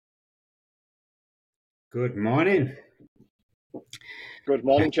Good morning. Good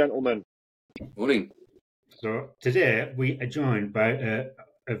morning, gentlemen. Morning. So today we are joined by a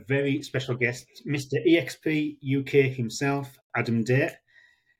very special guest, Mr. EXP UK himself, Adam Date.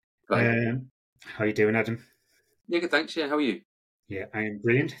 Hello. How are you doing, Adam? Yeah, good, thanks. Yeah, how are you? Yeah, I am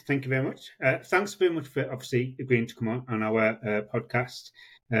brilliant. Thank you very much. Thanks very much for obviously agreeing to come on our podcast.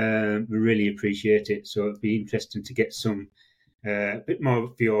 We really appreciate it. So it'd be interesting to get some a bit more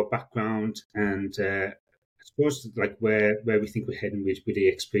of your background and I suppose like where we think we're heading with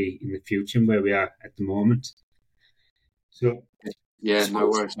EXP in the future and where we are at the moment. So Yeah, no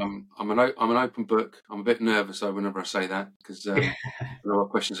worries. I'm an open book. I'm a bit nervous though whenever I say that because I know what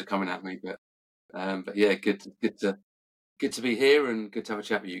questions are coming at me. But yeah, good to be here and good to have a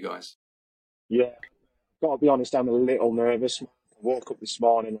chat with you guys. Yeah, got to be honest, I'm a little nervous. I woke up this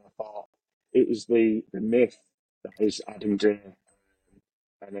morning and I thought it is the myth that is Adam Day.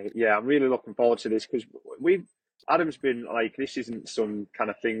 And yeah, I'm really looking forward to this because Adam's been like, this isn't some kind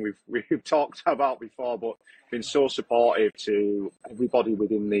of thing we've talked about before, but been so supportive to everybody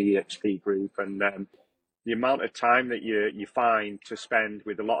within the EXP group. And the amount of time that you find to spend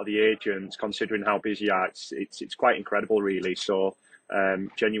with a lot of the agents, considering how busy you are, it's quite incredible, really. So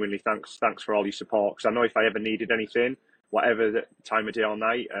genuinely, thanks for all your support. Because I know if I ever needed anything, whatever the time of day or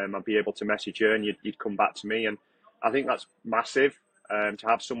night, I'd be able to message you and you'd come back to me. And I think that's massive to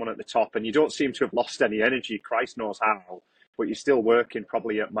have someone at the top. And you don't seem to have lost any energy. Christ knows how, but you're still working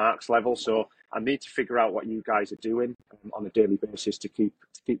probably at Mark's level. So I need to figure out what you guys are doing on a daily basis to keep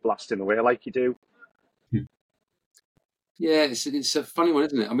blasting away like you do. Yeah, it's a funny one,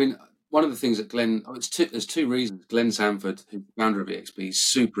 isn't it? I mean, one of the things that Glenn, there's two reasons. Glenn Sanford, who's the founder of EXP, is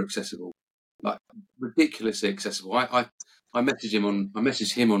super accessible, like ridiculously accessible. I messaged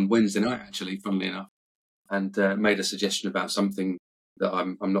him on Wednesday night, actually, funnily enough, and made a suggestion about something that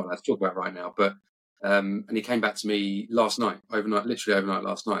I'm not allowed to talk about right now. But and he came back to me last night, literally overnight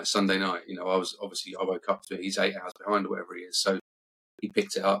last night, Sunday night. You know, I woke up to it. He's 8 hours behind or whatever he is, so he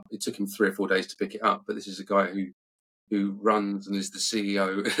picked it up. It took him 3 or 4 days to pick it up, but this is a guy who runs and is the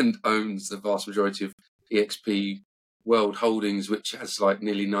CEO and owns the vast majority of EXP World Holdings, which has like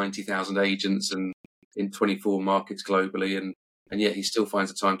nearly 90,000 agents and in 24 markets globally. And yet he still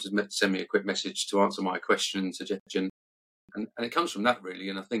finds the time to send me a quick message to answer my question and suggestion. And it comes from that, really.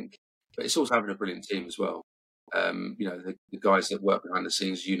 And I think, but it's also having a brilliant team as well. You know, the guys that work behind the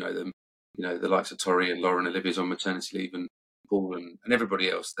scenes, you know them, you know, the likes of Tori and Lauren, Olivia's on maternity leave, and Paul and everybody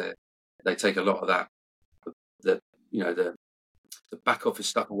else there. They take a lot of that, the back office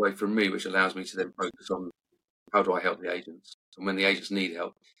stuff away from me, which allows me to then focus on how do I help the agents and when the agents need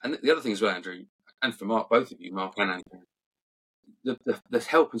help. And the other thing as well, Andrew, and for Mark, both of you, Mark and Andrew, the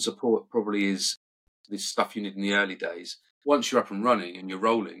help and support probably is this stuff you need in the early days. Once you're up and running and you're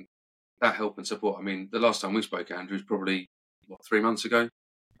rolling, that help and support. I mean, the last time we spoke, Andrew, is probably 3 months ago.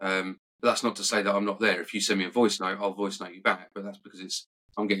 But that's not to say that I'm not there. If you send me a voice note, I'll voice note you back. But that's because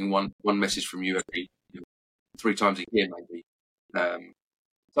I'm getting one message from you every 3 times a year, maybe.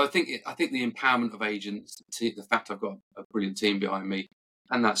 So I think the empowerment of agents, the fact I've got a brilliant team behind me,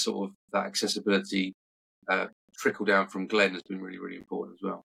 and that sort of that accessibility trickle down from Glenn has been really, really important as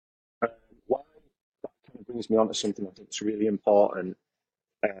well. Why that kind of brings me on to something I think is really important.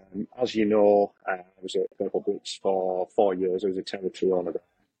 As you know, I was at Purple Bricks for 4 years. I was a territory owner there.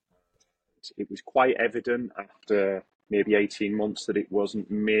 It was quite evident after maybe 18 months that it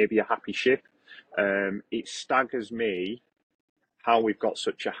wasn't maybe a happy ship. It staggers me how we've got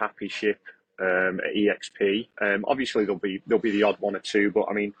such a happy ship at EXP. Obviously, there'll be the odd one or two, but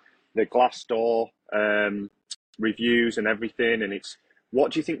I mean, the Glassdoor reviews and everything, and it's,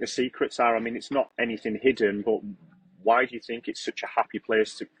 what do you think the secrets are? I mean, it's not anything hidden, but why do you think it's such a happy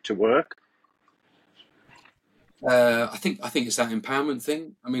place to work? I think it's that empowerment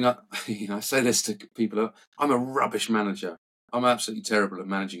thing. I mean, I say this to people. I'm a rubbish manager. I'm absolutely terrible at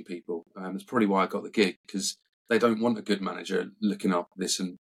managing people. That's probably why I got the gig, because they don't want a good manager looking after this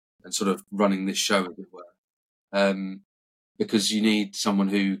and sort of running this show, as it were. Because you need someone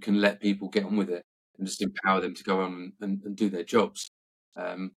who can let people get on with it and just empower them to go on and do their jobs.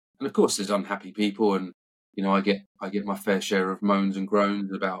 And of course, there's unhappy people, and I get my fair share of moans and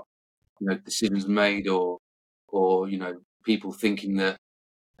groans about decisions made or people thinking that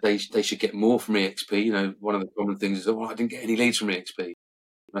they should get more from EXP. One of the common things is, I didn't get any leads from EXP. And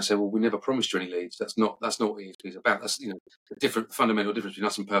I say, well, we never promised you any leads. That's not what EXP is about. That's the fundamental difference between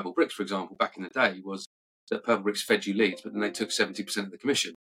us and Purple Bricks, for example, back in the day, was that Purple Bricks fed you leads, but then they took 70% of the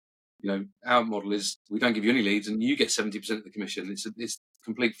commission. Our model is we don't give you any leads and you get 70% of the commission. It's a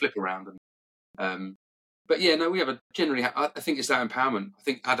complete flip around. But yeah, no, we have generally. I think it's that empowerment. I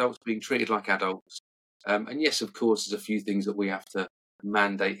think adults being treated like adults, And yes, of course, there's a few things that we have to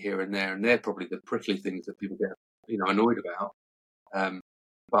mandate here and there, and they're probably the prickly things that people get, annoyed about.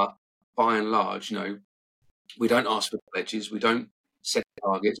 But by and large, we don't ask for pledges, we don't set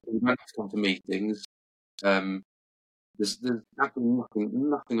targets, we don't have to come to meetings. There's absolutely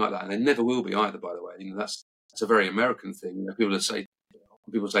nothing like that, and there never will be either. By the way, that's a very American thing. People say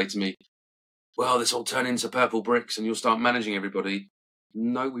to me, "Well, this will turn into purple bricks, and you'll start managing everybody."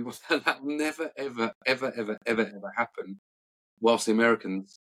 No, that will never, ever, ever, ever, ever, ever happen. Whilst the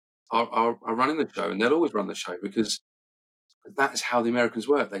Americans are running the show, and they'll always run the show because that's how the Americans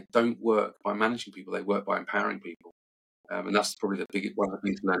work. They don't work by managing people; they work by empowering people, and that's probably one of the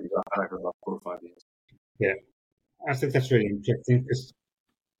biggest learnings I've had over the last 4 or 5 years. Yeah, I think that's really interesting because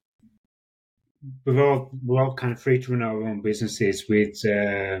we're all kind of free to run our own businesses with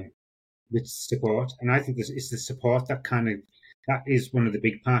support, and I think it's the support that is one of the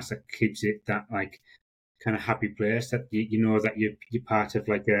big parts that keeps it that kind of happy place, that you know that you're part of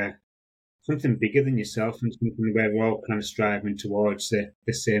something bigger than yourself, and something where we're all kind of striving towards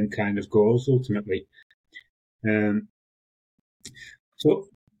the same kind of goals ultimately. So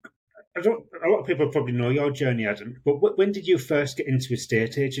a lot of people probably know your journey, Adam, but when did you first get into a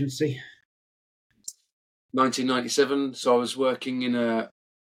estate agency? 1997. So I was working in a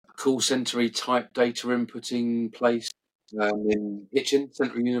call centre type data inputting place in Hitchin,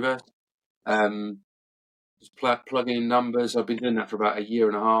 Central University. Just plugging in numbers. I've been doing that for about a year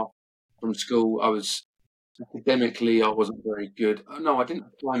and a half from school. Academically, I wasn't very good. No, I didn't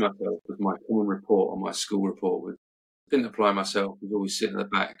apply myself with my common report on my school report. Didn't apply myself. I was always sitting at the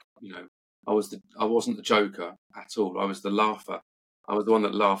back. I wasn't the joker at all. I was the laugher. I was the one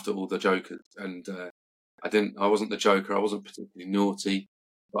that laughed at all the jokers, and I wasn't the joker. I wasn't particularly naughty,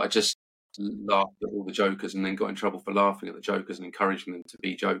 but I just laughed at all the jokers, and then got in trouble for laughing at the jokers and encouraging them to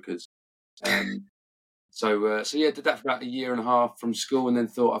be jokers. So yeah, did that for about a year and a half from school, and then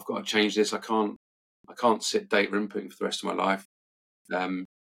thought I've got to change this. I can't sit data inputting for the rest of my life.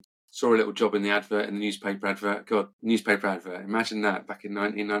 Saw a little job in the newspaper advert. God, newspaper advert. Imagine that back in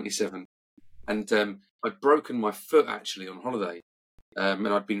 1997. And I'd broken my foot actually on holiday. And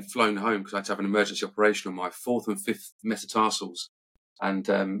I'd been flown home because I had to have an emergency operation on my 4th and 5th metatarsals. And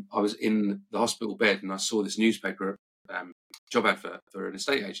I was in the hospital bed, and I saw this newspaper job advert for an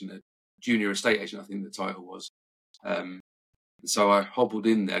estate agent, a junior estate agent, I think the title was. So I hobbled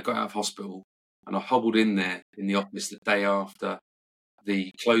in there, got out of hospital, and I hobbled in there in the office the day after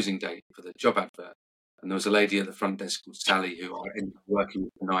the closing date for the job advert. And there was a lady at the front desk called Sally, who I ended up working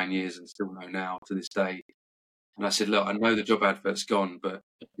with for 9 years and still know now to this day. And I said, look, I know the job advert's gone, but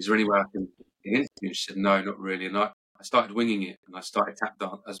is there any way I can get an interview? And she said, no, not really. And I started winging it, and I started tap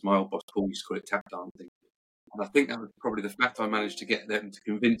dance, as my old boss Paul used to call it, tap dancing. And I think that was probably the fact I managed to get them to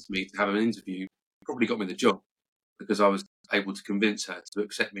convince me to have an interview, probably got me the job, because I was able to convince her to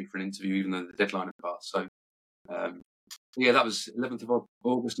accept me for an interview, even though the deadline had passed. So, yeah, that was 11th of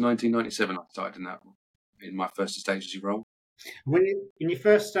August 1997. I started in my first estate agency role. When you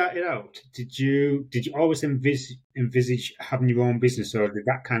first started out, did you always envisage having your own business, or did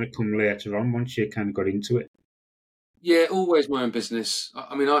that kind of come later on once you kind of got into it? Yeah, always my own business.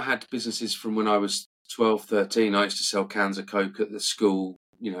 I mean, I had businesses from when I was 12, 13. I used to sell cans of Coke at the school,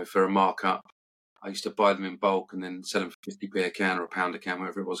 for a markup. I used to buy them in bulk and then sell them for 50p a can or £1 a can,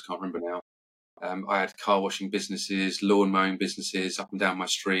 whatever it was, can't remember now. I had car washing businesses, lawn mowing businesses up and down my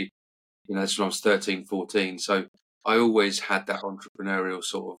street. That's when I was 13, 14. So I always had that entrepreneurial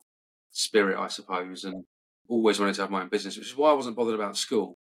sort of spirit, I suppose, and always wanted to have my own business, which is why I wasn't bothered about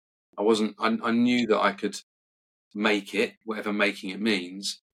school. I knew that I could make it, whatever making it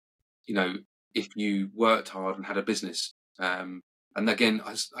means, if you worked hard and had a business. And again,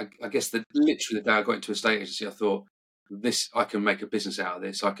 I guess that literally the day I got into a estate agency, I thought, I can make a business out of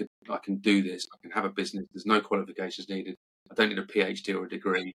this. I can do this. I can have a business. There's no qualifications needed. I don't need a PhD or a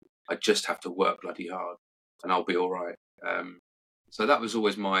degree. I just have to work bloody hard, and I'll be all right. So that was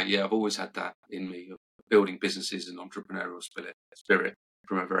always I've always had that in me, of building businesses and entrepreneurial spirit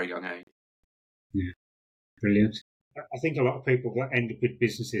from a very young age. Yeah, brilliant. I think a lot of people that end up with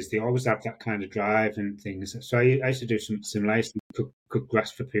businesses, they always have that kind of drive and things. So I used to do something similar. I used to cook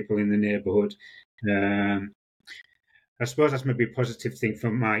grass for people in the neighbourhood. I suppose that's maybe a positive thing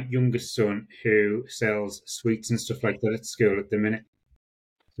for my youngest son, who sells sweets and stuff like that at school at the minute.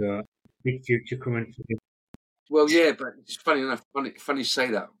 So big future coming for him. Well, yeah, but it's funny enough. Funny you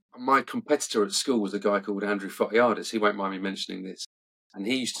say that. My competitor at school was a guy called Andrew Fotiadis. He won't mind me mentioning this. And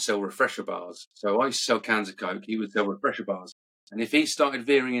he used to sell refresher bars. So I used to sell cans of Coke. He would sell refresher bars. And if he started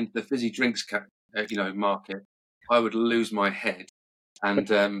veering into the fizzy drinks, market, I would lose my head, and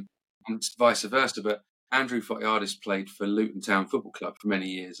vice versa. But Andrew Fotiadis played for Luton Town Football Club for many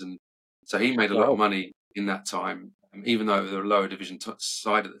years, and so he made a lot of money in that time, even though they were a lower division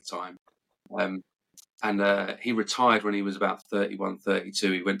side at the time. And he retired when he was about 31,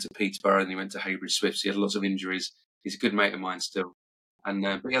 32. He went to Peterborough and he went to Haybridge Swifts. He had lots of injuries. He's a good mate of mine still.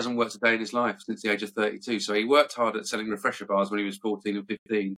 But he hasn't worked a day in his life since the age of 32. So he worked hard at selling refresher bars when he was 14 and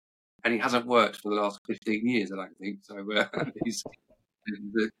 15. And he hasn't worked for the last 15 years, I don't think. So he's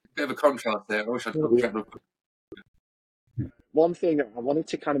a bit of a contrast there. I wish I'd got One thing I wanted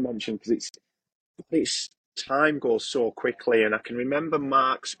to kind of mention, because it's time goes so quickly, and I can remember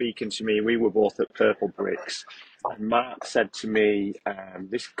Mark speaking to me. We were both at Purple Bricks, and Mark said to me,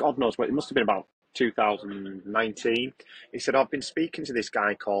 "This God knows what it must have been about 2019." He said, "I've been speaking to this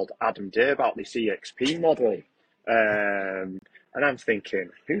guy called Adam Day about this EXP model." And I'm thinking,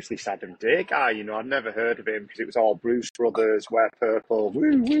 who's this Adam Day guy? You know, I'd never heard of him because it was all Bruce Brothers, Wear Purple,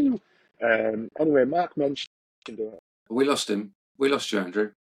 woo woo. Anyway, Mark mentioned it. We lost him. We lost you,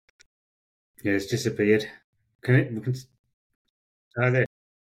 Andrew. Yeah, it's disappeared. We can. Are they?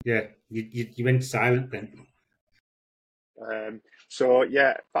 Yeah, you went silent then. So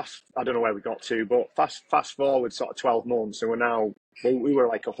yeah, I don't know where we got to, but fast forward sort of 12 months, and we were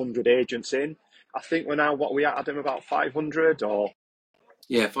like 100 agents in. I think we're now, what we at, Adam, about 500 or?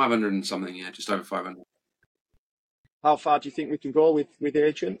 Yeah, 500 and something, yeah, just over 500. How far do you think we can go with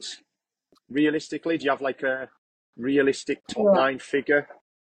agents? Realistically, do you have like a realistic top line figure?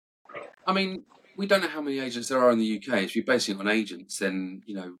 I mean, we don't know how many agents there are in the UK. If you're basing it on agents, then,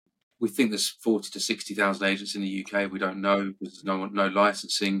 you know, we think there's 40 to 60,000 agents in the UK. We don't know because there's no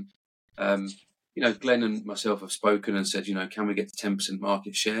licensing. You know, Glenn and myself have spoken and said, you know, can we get to 10%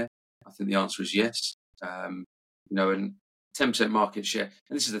 market share? I think the answer is yes. You know, and 10% market share.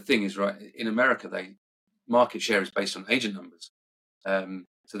 And this is the thing is, right, in America, market share is based on agent numbers.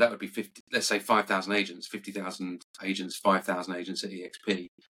 So that would be 50, let's say 5,000 agents, 50,000 agents, 5,000 agents at EXP.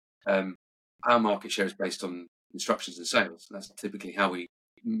 Our market share is based on instructions and sales. That's typically how we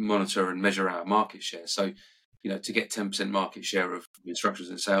monitor and measure our market share. So, you know, to get 10% market share of instructions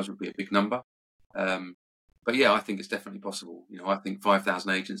and sales would be a big number. But yeah, I think it's definitely possible. You know, I think 5,000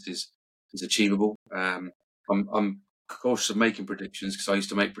 agents is achievable. I'm cautious of making predictions because I used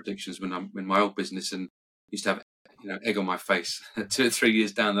to make predictions when I'm in my old business and used to have, you know, egg on my face 2 or 3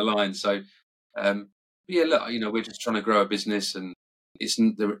 years down the line. So, yeah, look, you know, we're just trying to grow a business and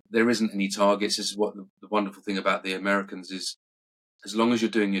there isn't any targets. This is what the wonderful thing about the Americans is, as long as you're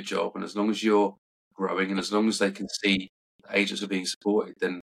doing your job and as long as you're growing and as long as they can see the agents are being supported,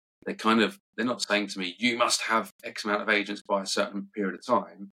 then they're not saying to me, you must have X amount of agents by a certain period of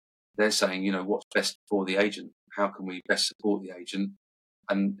time. They're saying, you know, what's best for the agent? How can we best support the agent?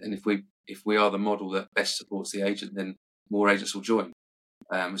 And if we are the model that best supports the agent, then more agents will join.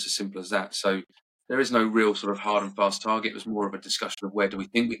 It's as simple as that. So there is no real sort of hard and fast target. It was more of a discussion of where do we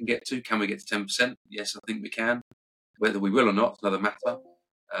think we can get to? Can we get to 10%? Yes, I think we can. Whether we will or not, another matter.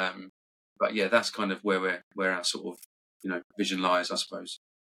 But yeah, that's kind of where our sort of, you know, vision lies, I suppose.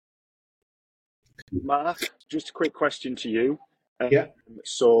 Mark, just a quick question to you. Yeah.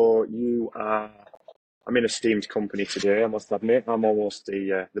 So I'm in a steamed company today, I must admit. I'm almost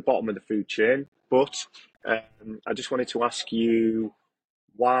the bottom of the food chain. But I just wanted to ask you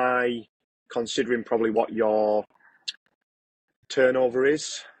why, considering probably what your turnover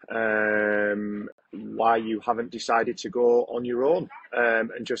is, why you haven't decided to go on your own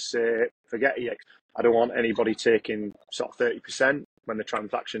and just say, forget EX. I don't want anybody taking sort of 30% when the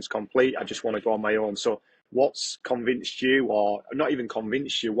transaction's complete. I just want to go on my own. So what's convinced you, or not even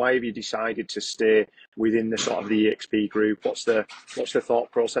convinced you, why have you decided to stay within the sort of the EXP group? What's the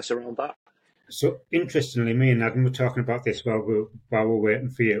thought process around that? So interestingly, me and Adam were talking about this while we're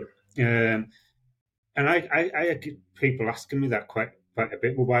waiting for you. And I get people asking me that quite a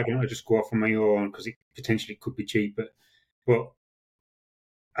bit. Well, why don't I just go off on my own? Because it potentially could be cheaper. But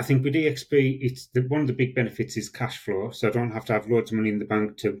I think with EXP, one of the big benefits is cash flow. So I don't have to have loads of money in the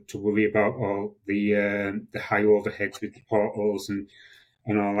bank to worry about all the high overheads with the portals and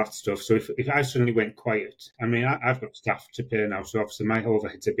all that stuff. So if I suddenly went quiet, I mean, I've got staff to pay now, so obviously my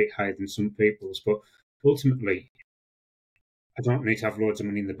overhead's a bit higher than some people's. But ultimately, I don't need to have loads of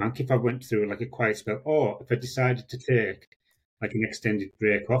money in the bank if I went through like a quiet spell, or if I decided to take like an extended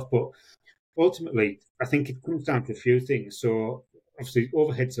break off. But ultimately, I think it comes down to a few things. So obviously,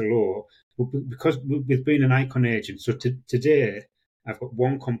 overheads are low, but because with being an icon agent, so today I've got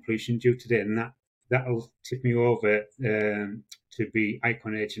one completion due today, and that'll tip me over to be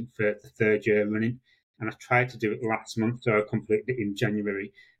icon agent for the third year running. And I tried to do it last month, so I completed it in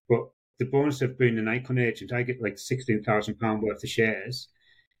January. But the bonus of being an icon agent, I get like £16,000 worth of shares.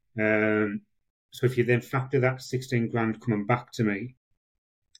 So if you then factor that 16 grand coming back to me,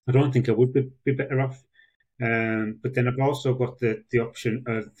 I don't think I would be better off. But then I've also got the option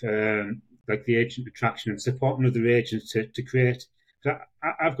of like the agent attraction and supporting other agents to create.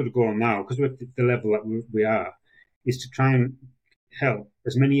 I've got a goal now, because we're at the level that we are, is to try and help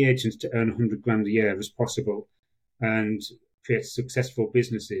as many agents to earn 100 grand a year as possible and create successful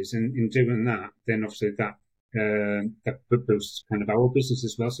businesses. And in doing that, then obviously that boosts kind of our business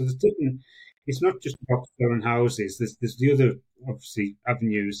as well. So there's different. It's not just about selling houses. There's the other obviously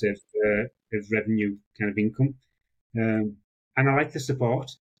avenues of revenue kind of income, and I like the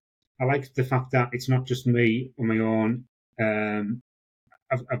support. I like the fact that it's not just me on my own. Um,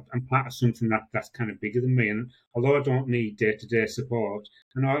 I'm part of something that's kind of bigger than me. And although I don't need day-to-day support,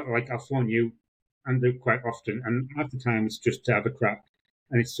 I know, like, I'll phone you, Andrew, quite often, and half the time it's just to have a crack.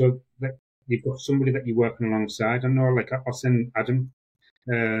 And it's so that you've got somebody that you're working alongside. I know, like, I'll send Adam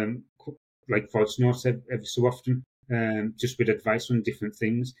um, like voice notes every so often, just with advice on different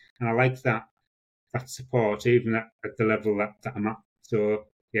things. And I like that support, even at the level that I'm at. So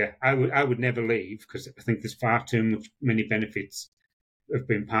yeah, I would never leave, because I think there's far too many benefits of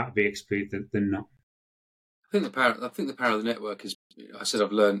being part of EXP than not. I think the power of the network is. I said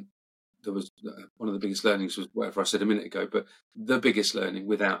I've learned. There was one of the biggest learnings was whatever I said a minute ago, but the biggest learning,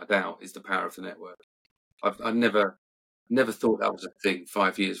 without a doubt, is the power of the network. I never thought that was a thing 4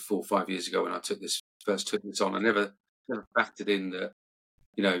 or 5 years ago when I took this on. I never factored in that,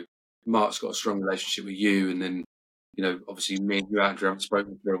 Mark's got a strong relationship with you, and then, obviously me and you, Andrew, haven't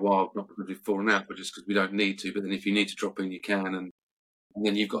spoken for a while, not because we've fallen out, but just because we don't need to. But then if you need to drop in, you can, and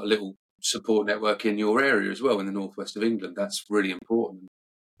then you've got a little support network in your area as well, in the northwest of England. That's really important.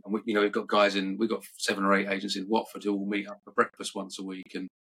 And we've got we've got 7 or 8 agents in Watford who all meet up for breakfast once a week. And,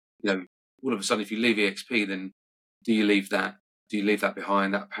 all of a sudden, if you leave EXP, then do you leave that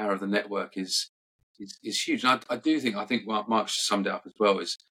behind? That power of the network is huge. And I think Mark's summed it up as well,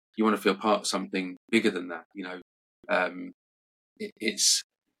 is you want to feel part of something bigger than that. It's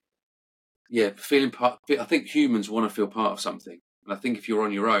feeling part. I think humans want to feel part of something. And I think if you're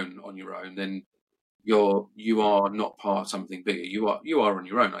on your own, then you are not part of something bigger. You are on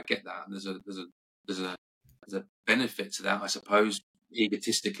your own. I get that. And there's a benefit to that, I suppose,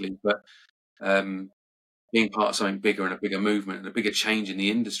 egotistically, but being part of something bigger and a bigger movement and a bigger change in the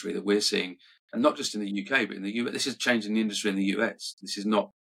industry that we're seeing, and not just in the UK, but in the US. This is changing the industry in the US. This is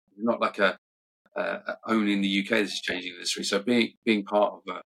not like only in the UK. This is changing the industry. So being part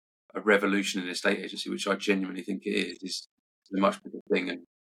of a revolution in a estate agency, which I genuinely think it is a much bigger thing.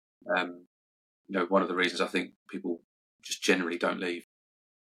 And one of the reasons I think people just generally don't leave.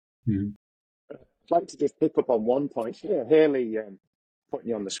 I'd like to just pick up on one point here. Haley, putting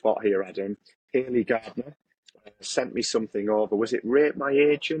you on the spot here, Adam. Haley Gardner sent me something over. Was it Rate My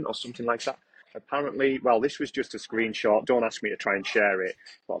Agent or something like that? Apparently, well, this was just a screenshot. Don't ask me to try and share it.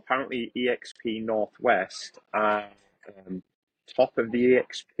 But apparently, EXP Northwest are top of the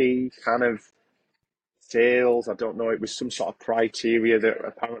EXP kind of sales. I don't know. It was some sort of criteria that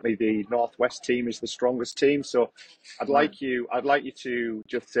apparently the Northwest team is the strongest team. So I'd like you to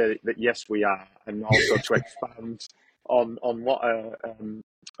just say that yes, we are, and also to expand on what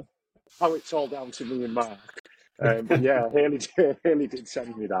how it's all down to me and Mark. But yeah, Haley did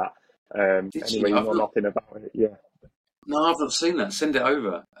send me that. Anyway, you know nothing about it. Yeah. No, I've not seen that. Send it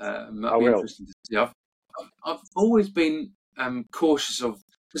over. That'd be will. interesting to see. I've always been cautious of,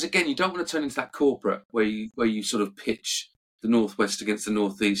 because again, you don't want to turn into that corporate where you sort of pitch the Northwest against the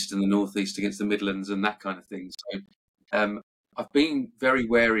Northeast and the Northeast against the Midlands and that kind of thing. So I've been very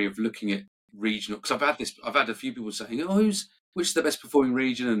wary of looking at regional, because I've had a few people saying, which is the best performing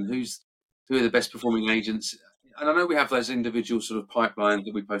region and who are the best performing agents. And I know we have those individual sort of pipelines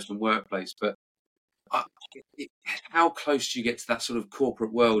that we post on Workplace, but how close do you get to that sort of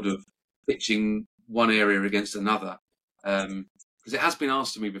corporate world of pitching one area against another? Because it has been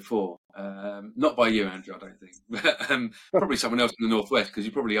asked to me before, not by you, Andrew, I don't think, but probably someone else in the Northwest, because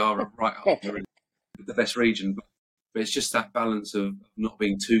you probably are right up there in the best region. But it's just that balance of not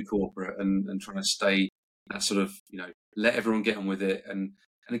being too corporate and trying to stay that sort of, let everyone get on with it. And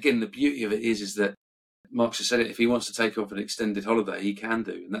again, the beauty of it is that Mark's just said it. If he wants to take off an extended holiday, he can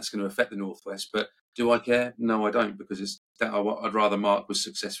do, and that's going to affect the Northwest. But do I care? No, I don't, because I'd rather Mark was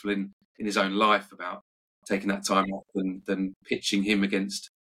successful in his own life about taking that time off than pitching him against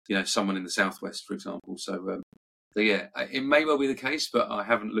someone in the Southwest, for example. So yeah, it may well be the case, but I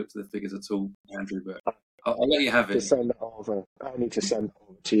haven't looked at the figures at all, Andrew. But I'll let you have it. Send that over. I need to send it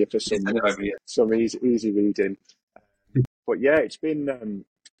over to you for some easy reading. But yeah, it's been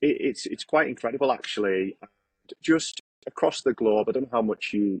it's quite incredible, actually. Just across the globe. I don't know how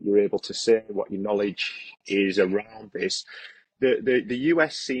much you're able to say, what your knowledge is around this. The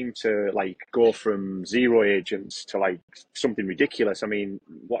US seem to like go from zero agents to like something ridiculous. I mean,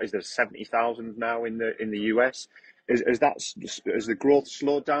 what is there, 70,000 now in the US? Has the growth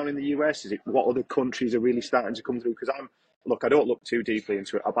slowed down in the US? Is it what other countries are really starting to come through? Because I don't look too deeply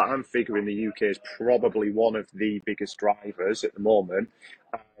into it, but I'm figuring the UK is probably one of the biggest drivers at the moment.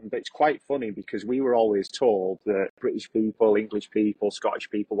 But it's quite funny because we were always told that British people, English people, Scottish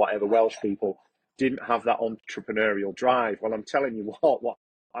people, whatever, Welsh people didn't have that entrepreneurial drive. Well, I'm telling you what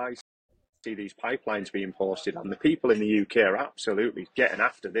I see these pipelines being posted, and the people in the UK are absolutely getting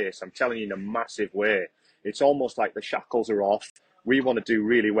after this. I'm telling you in a massive way. It's almost like the shackles are off. We want to do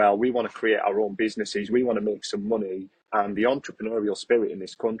really well. We want to create our own businesses. We want to make some money. And the entrepreneurial spirit in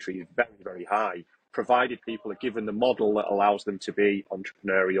this country is very, very high, provided people are given the model that allows them to be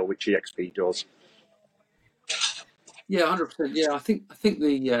entrepreneurial, which EXP does. Yeah, 100%. Yeah, I think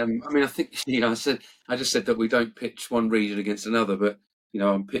the I think I just said that we don't pitch one region against another, but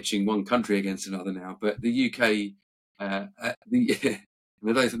I'm pitching one country against another now. But the UK, I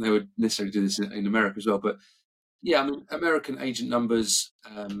don't think they would necessarily do this in America as well. But yeah, I mean, American agent numbers,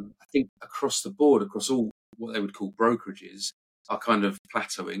 I think across the board, across all what they would call brokerages, are kind of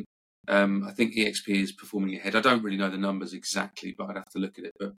plateauing. I think EXP is performing ahead. I don't really know the numbers exactly, but I'd have to look at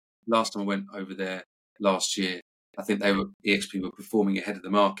it. But last time I went over there last year, I think EXP were performing ahead of the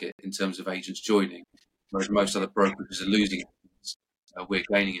market in terms of agents joining, whereas most other brokerages are losing agents. We're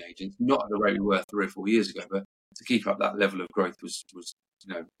gaining agents, not at the rate we were 3 or 4 years ago, but to keep up that level of growth was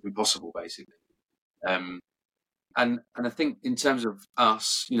impossible basically. And I think in terms of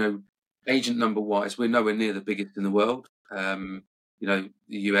us, agent number wise, we're nowhere near the biggest in the world. The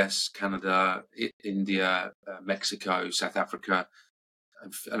US, Canada, India, Mexico, South Africa,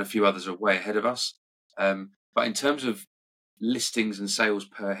 and a few others are way ahead of us. But in terms of listings and sales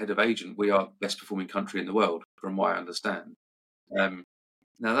per head of agent, we are the best performing country in the world, from what I understand. Now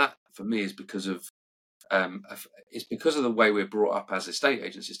that for me is because of the way we're brought up as estate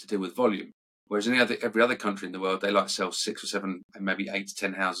agencies to deal with volume. Whereas in every other country in the world, they like to sell 6 or 7 and maybe 8 to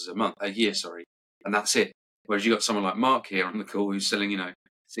 10 houses a year, and that's it. Whereas you got someone like Mark here on the call who's selling,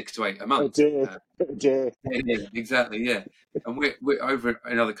 6 to 8 a month. Yeah, exactly, yeah. And we're over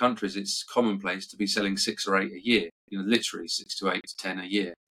in other countries. It's commonplace to be selling 6 or 8 a year. Literally 6 to 8 to 10 a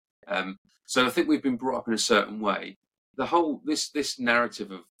year. So I think we've been brought up in a certain way. The whole this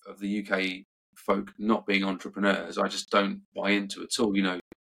narrative of the UK folk not being entrepreneurs, I just don't buy into at all.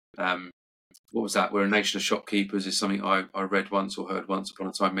 What was that? We're a nation of shopkeepers is something I read once or heard once upon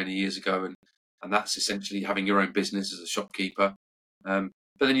a time many years ago, and that's essentially having your own business as a shopkeeper.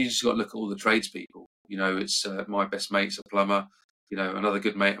 But then you just got to look at all the tradespeople. It's my best mate's a plumber. Another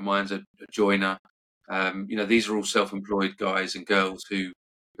good mate of mine's a joiner. These are all self-employed guys and girls who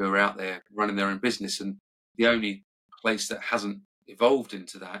are out there running their own business, and the only place that hasn't evolved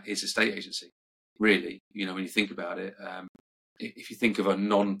into that is estate agency. Really, when you think about it. If you think of a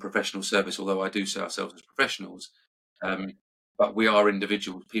non-professional service, although I do see ourselves as professionals, but we are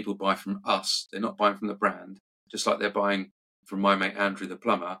individuals. People buy from us. They're not buying from the brand, just like they're buying from my mate Andrew the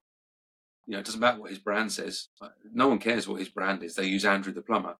plumber. It doesn't matter what his brand says. No one cares what his brand is. They use Andrew the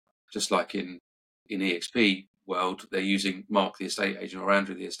plumber, just like in EXP world, they're using Mark the estate agent or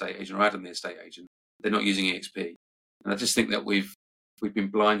Andrew the estate agent or Adam the estate agent. They're not using EXP. And I just think that we've been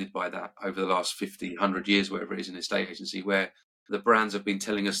blinded by that over the last 50, 100 years, whatever it is in estate agency, where the brands have been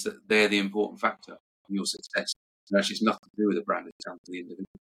telling us that they're the important factor in your success. And actually, it's nothing to do with the brand, it's down to the individual,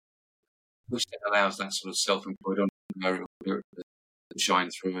 which then allows that sort of self-employed entrepreneurial spirit to shine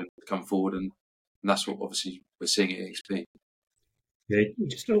through and come forward. And that's what obviously we're seeing at EXP. Yeah, you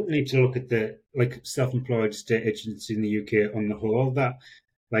just don't need to look at the self-employed estate agents in the UK on the whole. That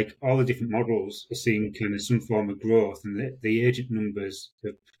all the different models are seeing kind of some form of growth, and the agent numbers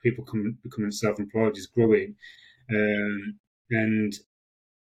of people becoming self-employed is growing. And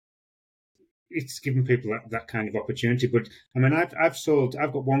it's giving people that kind of opportunity. But I mean, I've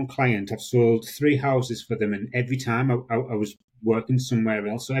got one client, I've sold 3 houses for them, and every time I was working somewhere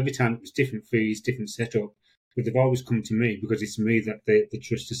else, so every time it was different fees, different setup, but they've always come to me because it's me that they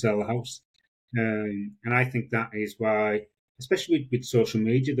trust to sell the house. And I think that is why, especially with social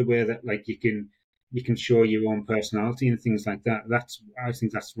media, the way that you can show your own personality and things like that. I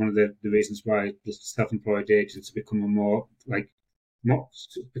think that's one of the reasons why the self-employed agents are becoming more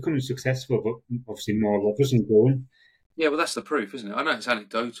becoming successful, but obviously more lovers and growing. Yeah, well, that's the proof, isn't it? I know it's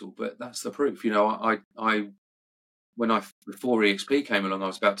anecdotal, but that's the proof. Before EXP came along, I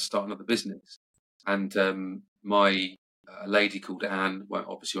was about to start another business, and my lady called Anne.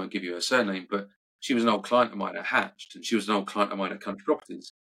 Obviously won't give you her surname, but she was an old client of mine at Hatched, and she was an old client of mine at Country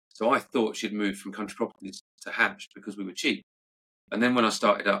Properties. So I thought she'd moved from Country Properties to Hatched because we were cheap. And then when I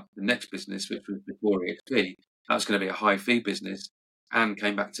started up the next business, which was before EXP, that was going to be a high fee business, and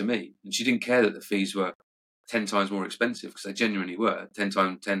came back to me. And she didn't care that the fees were 10 times more expensive, because they genuinely were 10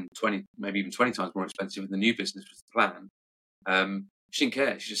 times, 10, 20, maybe even 20 times more expensive than the new business was the plan. She didn't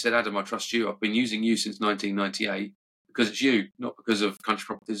care. She just said, Adam, I trust you. I've been using you since 1998 because it's you, not because of Country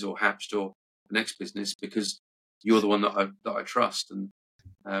Properties or Hatched or the next business, because you're the one that I trust. And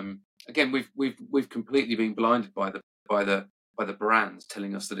again, we've completely been blinded by the brands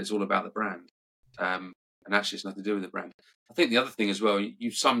telling us that it's all about the brand, and actually it's nothing to do with the brand. I think the other thing as well,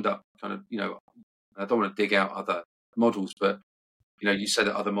 you've summed up kind of, I don't want to dig out other models, but you said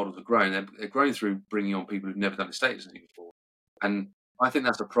that other models are growing. They're growing through bringing on people who've never done estate agency before, and I think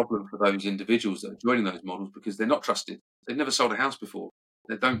that's a problem for those individuals that are joining those models, because they're not trusted. They've never sold a house before.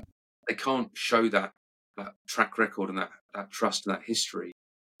 They can't show that track record and that trust and that history.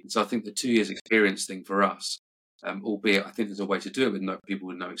 And so I think the 2 years experience thing for us, albeit I think there's a way to do it with people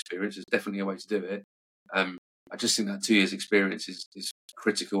with no experience. There's definitely a way to do it. I just think that 2 years experience is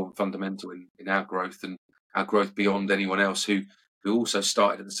critical and fundamental in our growth, and our growth beyond anyone else who also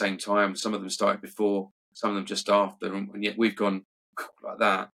started at the same time. Some of them started before, some of them just after, and yet we've gone like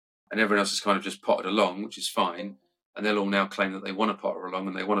that, and everyone else has kind of just potted along, which is fine. And they'll all now claim that they want to potter along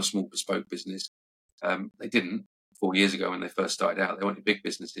and they want a small bespoke business. They didn't 4 years ago when they first started out. They wanted big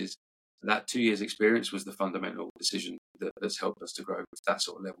businesses. That 2 years experience was the fundamental decision that's helped us to grow to that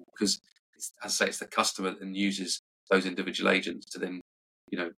sort of level, because as I say, it's the customer that uses those individual agents to then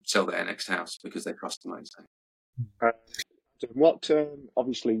sell their next house because they trust them, like you say. So what?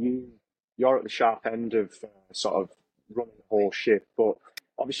 Obviously, you're at the sharp end of sort of running the whole ship, but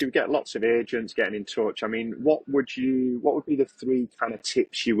obviously we get lots of agents getting in touch. I mean, what would be the three kind of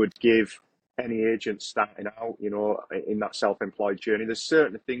tips you would give any agent starting out, in that self-employed journey? There's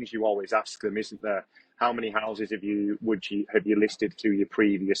certain things you always ask them, isn't there? How many houses have you listed through your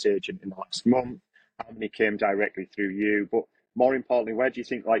previous agent in the last month? How many came directly through you? But more importantly, where do you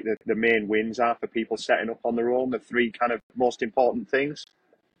think like the main wins are for people setting up on their own? The three kind of most important things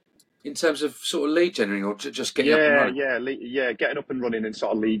in terms of sort of lead generating, or just getting up and running. Getting up and running and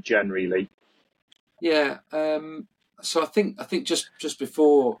sort of lead gen, really. Yeah. So I think just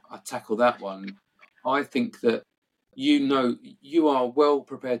before I tackle that one, I think that you are well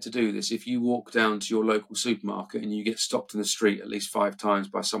prepared to do this if you walk down to your local supermarket and you get stopped in the street at least 5 times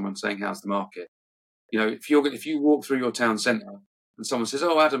by someone saying, "How's the market?" If you walk through your town centre and someone says,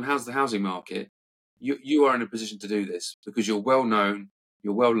 "Oh, Adam, how's the housing market?" You are in a position to do this because you're well known,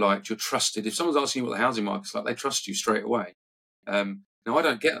 you're well liked, you're trusted. If someone's asking you what the housing market's like, they trust you straight away. Now, I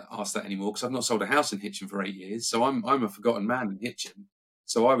don't get asked that anymore because I've not sold a house in Hitchin for 8 years, so I'm a forgotten man in Hitchin.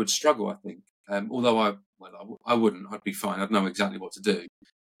 So I would struggle, I think. Although I wouldn't. I'd be fine. I'd know exactly what to do.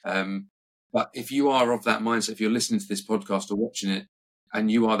 But if you are of that mindset, if you're listening to this podcast or watching it, and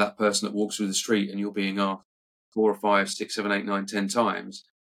you are that person that walks through the street and you're being asked 4 or 5, 6, 7, 8, 9, 10 times,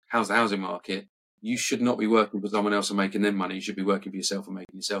 how's the housing market? You should not be working for someone else and making them money. You should be working for yourself and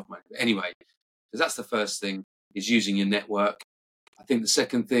making yourself money. But anyway, because that's the first thing, is using your network. I think the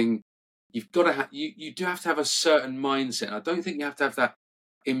second thing, you've got to you do have to have a certain mindset. I don't think you have to have that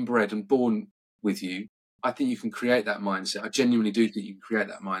inbred and born with you. I think you can create that mindset. I genuinely do think you can create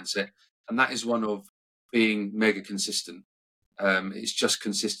that mindset. And that is one of being mega consistent. It's just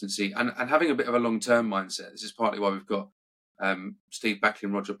consistency and having a bit of a long-term mindset. This is partly why we've got Steve Backley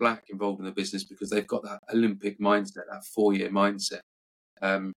and Roger Black involved in the business, because they've got that Olympic mindset, that 4-year mindset.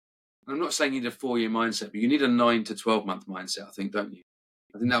 I'm not saying you need a 4-year mindset, but you need a 9 to 12 month mindset, I think, don't you?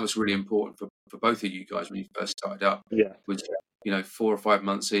 I think that was really important for both of you guys when you first started up. Yeah. Was 4 or 5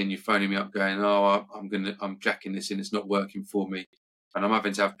 months in, you're phoning me up going, "Oh, I'm jacking this in, it's not working for me." And I'm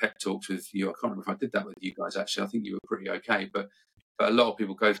having to have pep talks with you. I can't remember if I did that with you guys, actually. I think you were pretty okay. But a lot of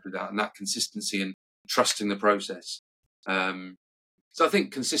people go through that, and that consistency and trusting the process. So I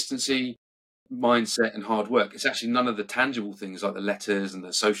think consistency, mindset, and hard work. It's actually none of the tangible things like the letters and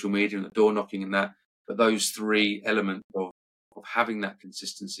the social media and the door knocking and that. But those 3 elements of having that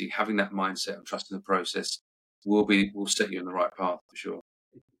consistency, having that mindset and trusting the process will set you on the right path for sure.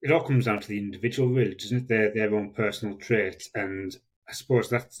 It all comes down to the individual, really, doesn't it? Their own personal traits, and I suppose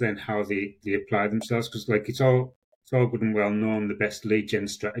that's then how they apply themselves. Because it's all good and well known the best lead gen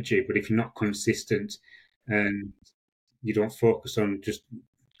strategy, but if you're not consistent and you don't focus on just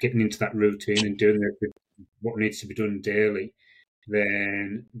getting into that routine and doing what needs to be done daily,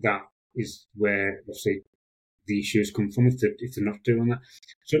 then that is where obviously the issues come from if they're not doing that.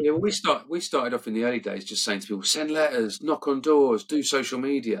 So yeah, well, we started off in the early days just saying to people, send letters, knock on doors, do social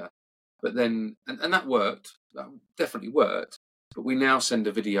media. But then, and that worked. That definitely worked. But we now send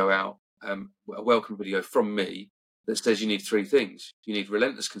a video out, a welcome video from me that says you need 3 things. You need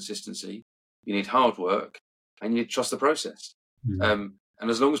relentless consistency, you need hard work, and you need to trust the process. And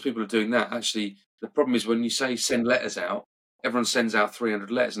as long as people are doing that, actually, the problem is when you say send letters out, everyone sends out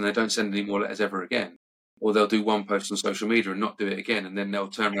 300 letters and they don't send any more letters ever again. Or they'll do one post on social media and not do it again. And then they'll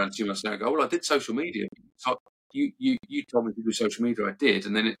turn around 2 months later and go, well, I did social media. So you told me to do social media, I did,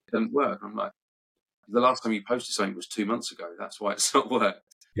 and then it didn't work. I'm like, the last time you posted something was 2 months ago. That's why it's not worked.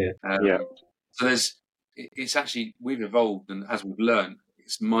 So it's actually, we've evolved, and as we've learned,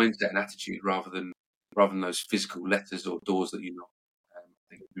 it's mindset and attitude rather than those physical letters or doors that you knock. I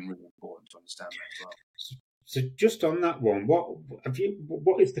think it's been really important to understand that as well. So just on that one,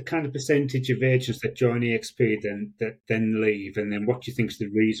 what is the kind of percentage of agents that join EXP that then leave, and then what do you think is the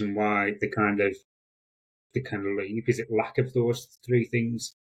reason why they kind of leave? Is it lack of those 3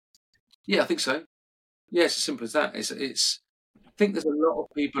 things? Yeah, I think so. Yeah, it's as simple as that. It's. I think there's a lot of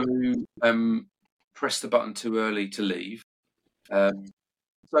people who press the button too early to leave.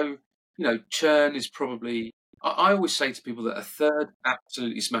 So churn is probably. I always say to people that a third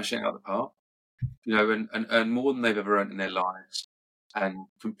absolutely smash it out of the park, and earn more than they've ever earned in their lives, and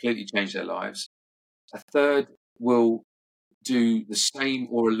completely change their lives. A third will do the same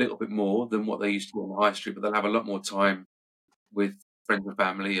or a little bit more than what they used to do on the high street, but they'll have a lot more time with friends and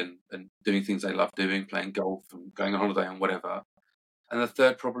family and doing things they love doing, playing golf and going on holiday and whatever. And the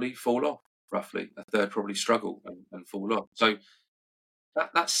third probably fall off, roughly. A third probably struggle and fall off. So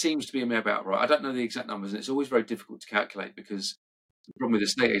that seems to be about right. I don't know the exact numbers, and it's always very difficult to calculate because the problem with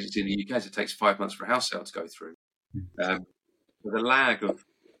estate agency in the UK is it takes 5 months for a house sale to go through. With a lag of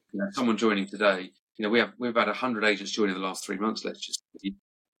someone joining today, we've had 100 agents joining in the last 3 months, let's just say,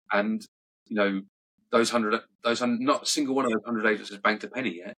 and those 100, not a single one of those 100 agents has banked a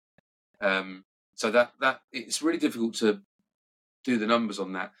penny yet. So that it's really difficult to do the numbers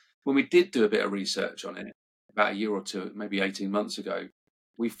on that. When we did do a bit of research on it about a year or two, maybe 18 months ago,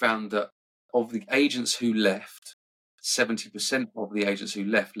 we found that of the agents who left, 70% of the agents who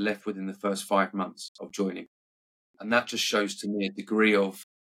left within the first 5 months of joining. And that just shows to me a degree of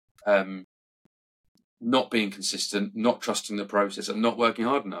not being consistent, not trusting the process, and not working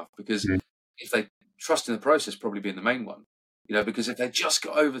hard enough. Because if they trust in the process, probably being the main one, because if they just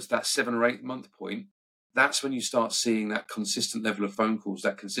got over to that 7 or 8 month point, that's when you start seeing that consistent level of phone calls,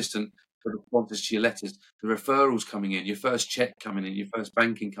 that consistent responses to your letters, the referrals coming in, your first check coming in, your first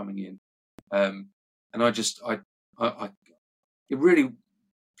banking coming in. And it really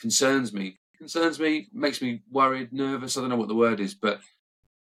concerns me, makes me worried, nervous. I don't know what the word is, but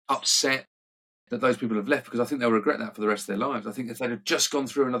upset that those people have left, because I think they'll regret that for the rest of their lives. I think if they'd have just gone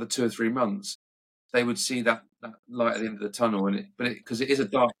through another 2 or 3 months, they would see that light at the end of the tunnel. Because it is a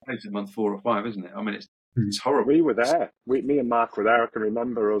dark place at month 4 or 5, isn't it? I mean, it's horrible. We were there. Me and Mark were there. I can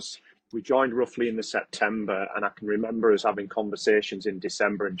remember us. We joined roughly in the September, and I can remember us having conversations in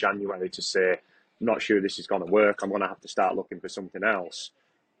December and January to say, I'm not sure this is going to work. I'm going to have to start looking for something else.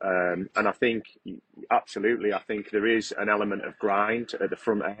 And I think, absolutely, I think there is an element of grind at the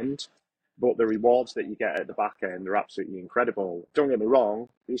front end, but the rewards that you get at the back end are absolutely incredible. Don't get me wrong,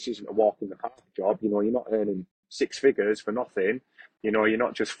 this isn't a walk in the park job. You're not earning 6 figures for nothing. You're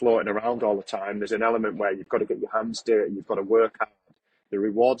not just floating around all the time. There's an element where you've got to get your hands dirty, you've got to work hard. The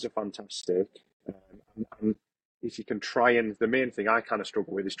rewards are fantastic. And if you can try, and the main thing I kind of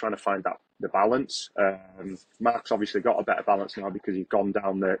struggle with is trying to find the balance. Mark's obviously got a better balance now because he's gone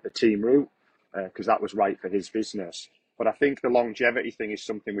down the team route, because that was right for his business. But I think the longevity thing is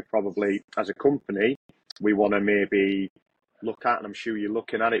something we probably, as a company, we want to maybe look at, and I'm sure you're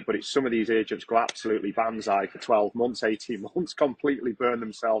looking at it, but it's some of these agents go absolutely banzai for 12 months, 18 months, completely burn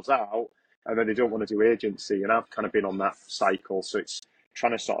themselves out, and then they don't want to do agency. And I've kind of been on that cycle. So it's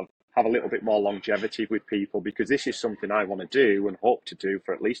trying to sort of have a little bit more longevity with people, because this is something I want to do and hope to do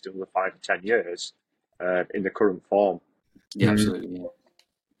for at least another 5 to 10 years in the current form. Yeah, absolutely.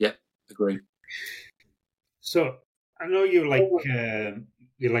 Yeah, agree. So I know you like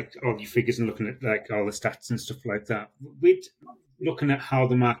all your figures and looking at like all the stats and stuff like that. With looking at how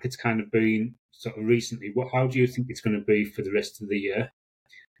the market's kind of been sort of recently, how do you think it's going to be for the rest of the year?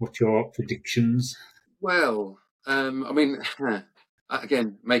 What's your predictions? Well, I mean,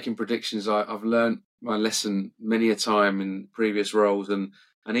 again, making predictions, I've learned my lesson many a time in previous roles, and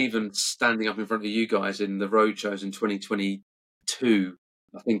even standing up in front of you guys in the roadshows in 2022.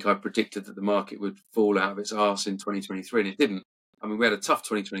 I think I predicted that the market would fall out of its arse in 2023, and it didn't. I mean, we had a tough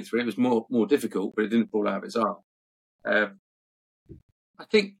 2023. It was more difficult, but it didn't fall out of its arse. I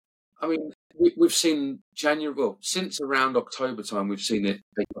think, I mean, we've seen January, well, since around October time, we've seen it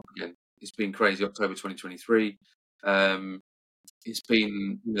pick up again. it's been crazy. October 2023. It's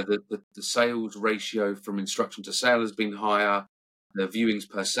been, the sales ratio from instruction to sale has been higher. The viewings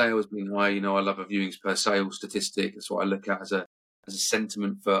per sale has been high. I love a viewings per sale statistic. That's what I look at as a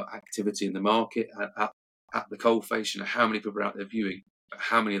sentiment for activity in the market at the coalface. How many people are out there viewing, but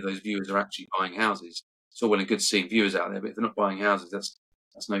how many of those viewers are actually buying houses? It's all well and good seeing viewers out there, but if they're not buying houses,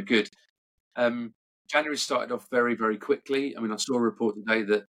 that's no good. January started off very, very quickly. I saw a report today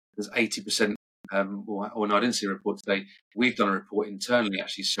that there's 80%. No, I didn't see a report today. We've done a report internally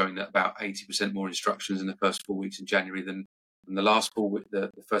actually showing that about 80% more instructions in the first 4 weeks in January than the last 4 weeks, the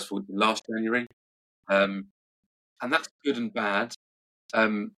first 4 weeks in last January. And that's good and bad,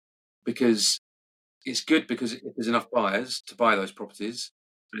 because it's good because if there's enough buyers to buy those properties,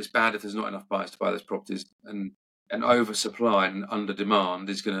 but it's bad if there's not enough buyers to buy those properties, and oversupply and under demand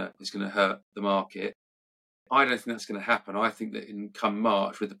is gonna hurt the market. I don't think that's going to happen. I think that in come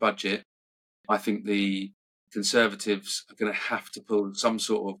March with the budget, I think the Conservatives are going to have to pull some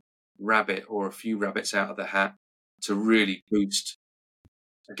sort of rabbit or a few rabbits out of the hat to really boost,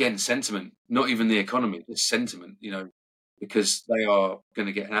 again, sentiment, not even the economy, just sentiment, because they are going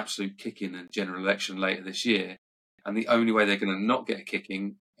to get an absolute kick in the general election later this year. And the only way they're going to not get a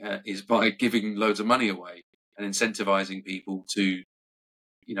kicking is by giving loads of money away and incentivizing people to,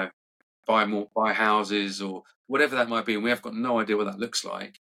 buy houses or whatever that might be. And we have got no idea what that looks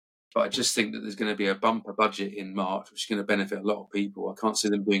like. But I just think that there's going to be a bumper budget in March, which is going to benefit a lot of people. I can't see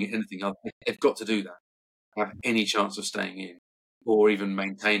them doing anything other. They've got to do that, have any chance of staying in, or even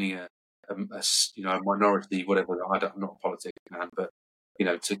maintaining a minority, whatever. I'm not a politics man, but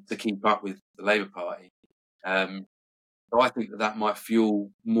to keep up with the Labour Party. So I think that might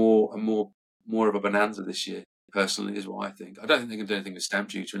fuel more and more of a bonanza this year. Personally, is what I think. I don't think they can do anything with stamp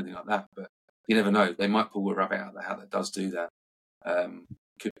duty or anything like that, but you never know. They might pull a rabbit out of the hat that does do that.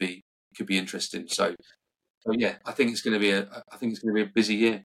 Could be interesting. So yeah, I think it's going to be a busy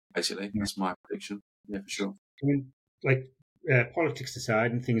year. Basically, that's my prediction. Yeah, for sure. Politics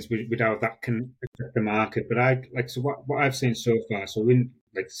aside and things without that can affect the market, but so what I've seen so far. So in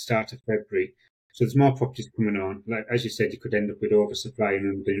the start of February, so there's more properties coming on. Like as you said, you could end up with oversupply and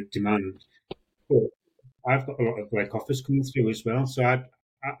under demand. But I've got a lot of offers coming through as well. So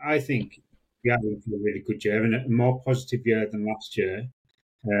I think we are in for a really good year and a more positive year than last year.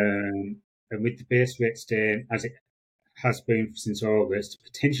 And with the base rate staying as it has been since August,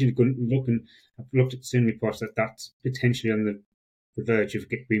 potentially I've looked at some reports that's potentially on the verge of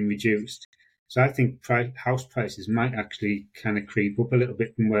being reduced. So I think house prices might actually kind of creep up a little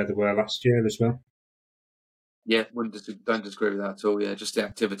bit from where they were last year as well. Yeah, don't disagree with that at all. Yeah, just the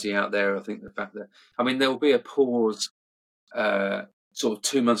activity out there. I think the fact that there will be a pause, sort of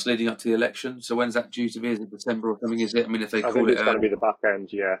 2 months leading up to the election. So when's that due to be? Is it December or something? Is it? If they call it, it's going to be the back end.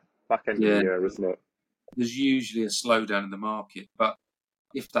 Yeah, back end of the year, isn't it? There's usually a slowdown in the market, but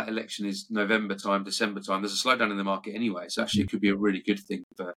if that election is November time, December time, there's a slowdown in the market anyway. So actually, it could be a really good thing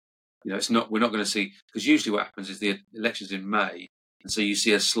for. It's not. We're not going to see, because usually what happens is the election's in May. And so you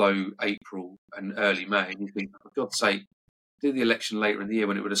see a slow April and early May, and you think, for God's sake, do the election later in the year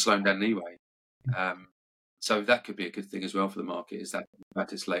when it would have slowed down anyway. So that could be a good thing as well for the market, is that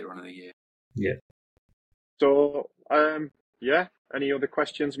it's later on in the year. Yeah. So, any other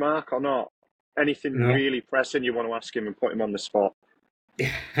questions, Mark, or not? Anything really pressing you want to ask him and put him on the spot?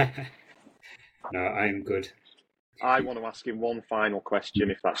 No, I'm good. I want to ask him one final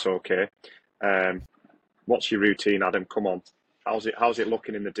question, if that's okay. What's your routine, Adam? Come on. How's it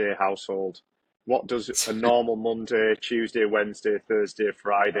looking in the Day household? What does a normal Monday, Tuesday, Wednesday, Thursday,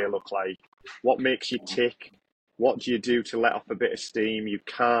 Friday look like? What makes you tick? What do you do to let off a bit of steam? You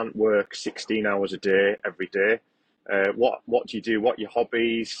can't work 16 hours a day every day. What do you do? What are your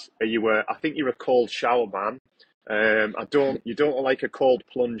hobbies? I think you're a cold shower man. You don't like a cold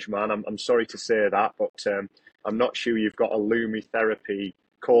plunge man. I'm sorry to say that, but I'm not sure you've got a Lumi therapy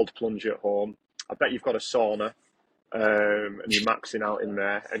cold plunge at home. I bet you've got a sauna. And you're maxing out in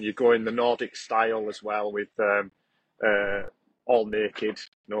there, and you go in the Nordic style as well with all naked,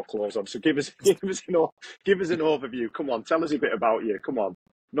 no clothes on. So give us an overview. Come on, tell us a bit about you. Come on,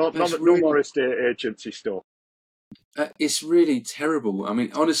 no more estate agency stuff. It's really terrible.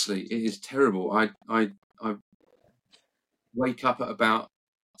 Honestly, it is terrible. I wake up at about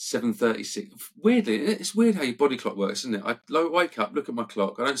 7:36. Weirdly, it's weird how your body clock works, isn't it? I wake up, look at my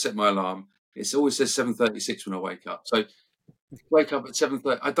clock. I don't set my alarm. It always says 7:36 when I wake up. So wake up at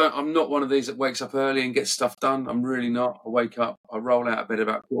 7:30. I'm not one of these that wakes up early and gets stuff done. I'm really not. I wake up, I roll out of bed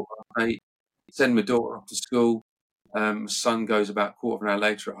about 8:15, send my daughter off to school. My son goes about quarter of an hour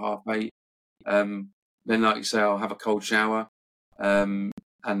later at 8:30. Then, like you say, I'll have a cold shower.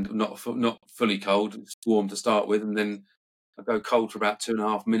 and not fully cold. It's warm to start with, and then I go cold for about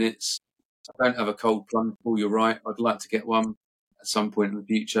 2.5 minutes. I don't have a cold plunge. Paul, you're right. I'd like to get one at some point in the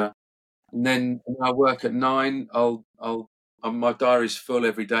future. And then when I work at 9, my diary's full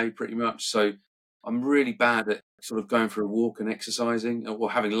every day pretty much. So I'm really bad at sort of going for a walk and exercising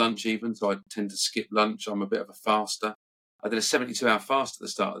or having lunch even. So I tend to skip lunch. I'm a bit of a faster. I did a 72-hour fast at the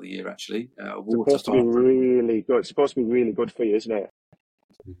start of the year, actually. It's supposed to be really good. It's supposed to be really good for you, isn't it?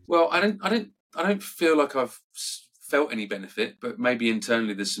 Well, I don't feel like I've felt any benefit, but maybe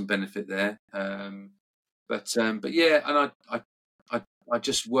internally there's some benefit there. But yeah, and I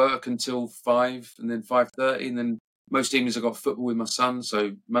just work until 5 and then 5:30, and then most evenings I've got football with my son.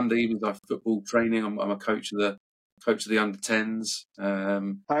 So Monday evenings I have football training. I'm a coach of the under 10s.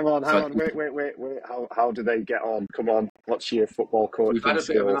 Hang on, wait. How do they get on? Come on, what's your football coaching We've had a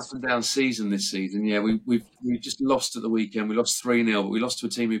bit of an up skills? and down season this season. Yeah, we just lost at the weekend. We lost 3-0, but we lost to a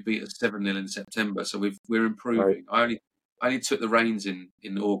team who beat us 7-0 in September. So we're improving. Right. I only took the reins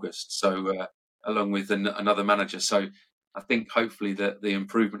in August, so along with another manager. So I think hopefully that the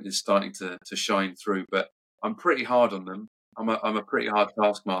improvement is starting to shine through. But I'm pretty hard on them. I'm a pretty hard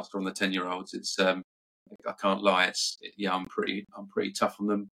taskmaster on the 10-year-olds. It's I can't lie. I'm pretty tough on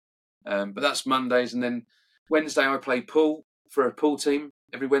them. But that's Mondays, and then Wednesday I play pool for a pool team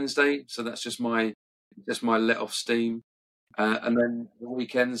every Wednesday. So that's just my let off steam. And then the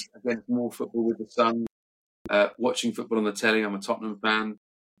weekends again more football with the son. Watching football on the telly. I'm a Tottenham fan,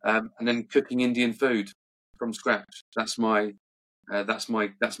 and then cooking Indian food from scratch. That's my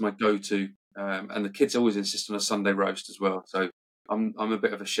go-to. And the kids always insist on a Sunday roast as well. So I'm a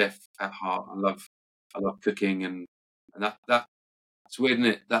bit of a chef at heart. I love cooking, and that it's weird,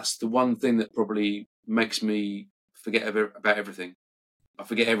 isn't it? That's the one thing that probably makes me forget about everything. I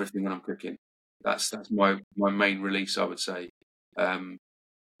forget everything when I'm cooking. That's my main release, I would say. From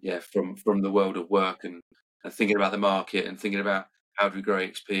the world of work and thinking about the market and thinking about how do we grow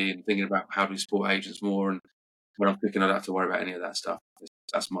XP and thinking about how do we support agents more. And when I'm cooking, I don't have to worry about any of that stuff.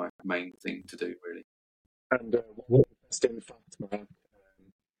 That's my main thing to do, really. And one interesting fact, man.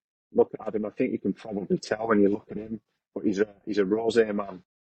 Look at Adam. I think you can probably tell when you look at him, but he's a rosé man.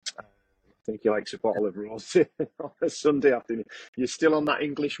 I think he likes a bottle of rosé on a Sunday afternoon. You're still on that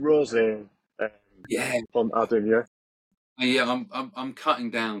English rosé, Yeah, on Adam, yeah. yeah. I'm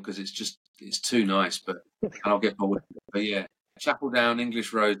cutting down because it's too nice, but and I'll get bored. But yeah, Chapel Down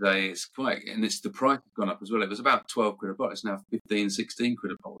English Rosé is quite, and it's the price has gone up as well. It was about 12 quid a bottle. It's now 15, 16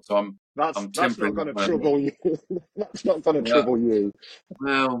 quid a bottle. So I'm That's not tempering going to trouble you. That's not going to Yeah. trouble you.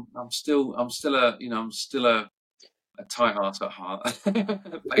 Well, I'm still a tight ass at heart,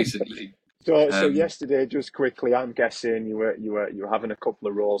 basically. So yesterday, just quickly, I'm guessing you were having a couple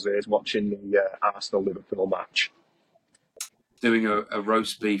of rosés watching the Arsenal Liverpool match. Doing a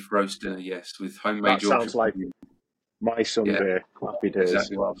roast dinner, yes, with homemade That sounds like Yorkshire. my Sunday. Happy days.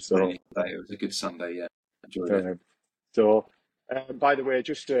 Exactly what I was So, saying yesterday. It was a good Sunday, yeah. Enjoyed it. So, by the way,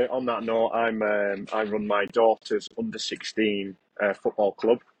 just on that note, I run my daughter's under 16 football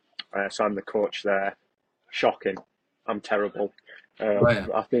club. So I'm the coach there. Shocking. I'm terrible. Yeah.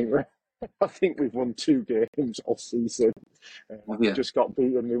 I think we've won 2 games all season. Yeah. Just got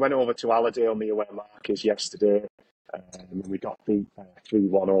beaten. We went over to Halliday on the away markers yesterday. We got beat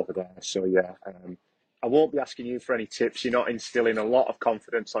 3-1 over there. So yeah, I won't be asking you for any tips. You're not instilling a lot of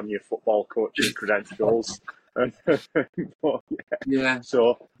confidence on your football coaching credentials. But, Yeah.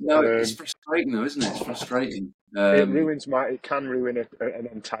 So No, it's frustrating though, isn't it? It's frustrating. it can ruin an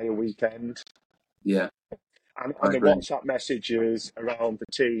entire weekend. Yeah. And the WhatsApp messages around the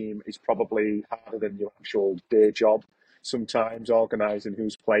team is probably harder than your actual day job. Sometimes organising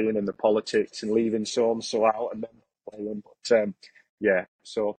who's playing and the politics and leaving so and so out and then playing. But yeah,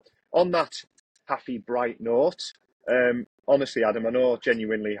 so on that happy, bright note, honestly, Adam, I know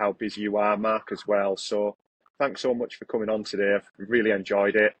genuinely how busy you are, Mark as well. So thanks so much for coming on today. I've really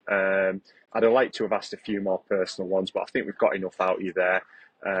enjoyed it. I'd have liked to have asked a few more personal ones, but I think we've got enough out of you there.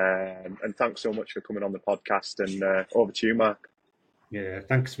 And thanks so much for coming on the podcast, and over to you, Mark. Yeah,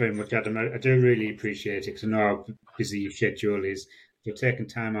 thanks very much, Adam. I do really appreciate it because I know how busy your schedule is. So taking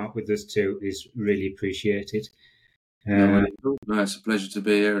time out with us too is really appreciated. No, it's a pleasure to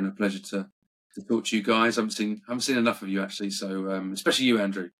be here and a pleasure to talk to you guys. I haven't seen enough of you actually, so especially you,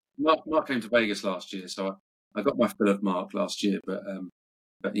 Andrew. Mark came to Vegas last year, so I got my fill of Mark last year,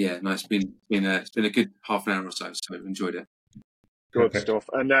 but yeah, no, it's been a good half an hour or so enjoyed it. Good stuff.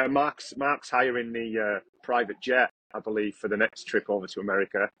 And Mark's hiring the private jet, I believe, for the next trip over to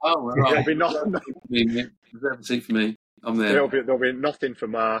America. Oh, well, there'll be nothing. Reserve a seat for me. I'm there. There'll be nothing for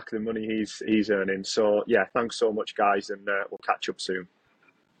Mark. The money he's earning. So yeah, thanks so much, guys, and we'll catch up soon.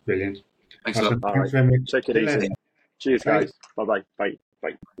 Brilliant. Thanks a lot. Awesome. All Thanks right. very much. Take it See you later. easy. Cheers, Bye. guys. Bye-bye. Bye.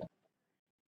 Bye.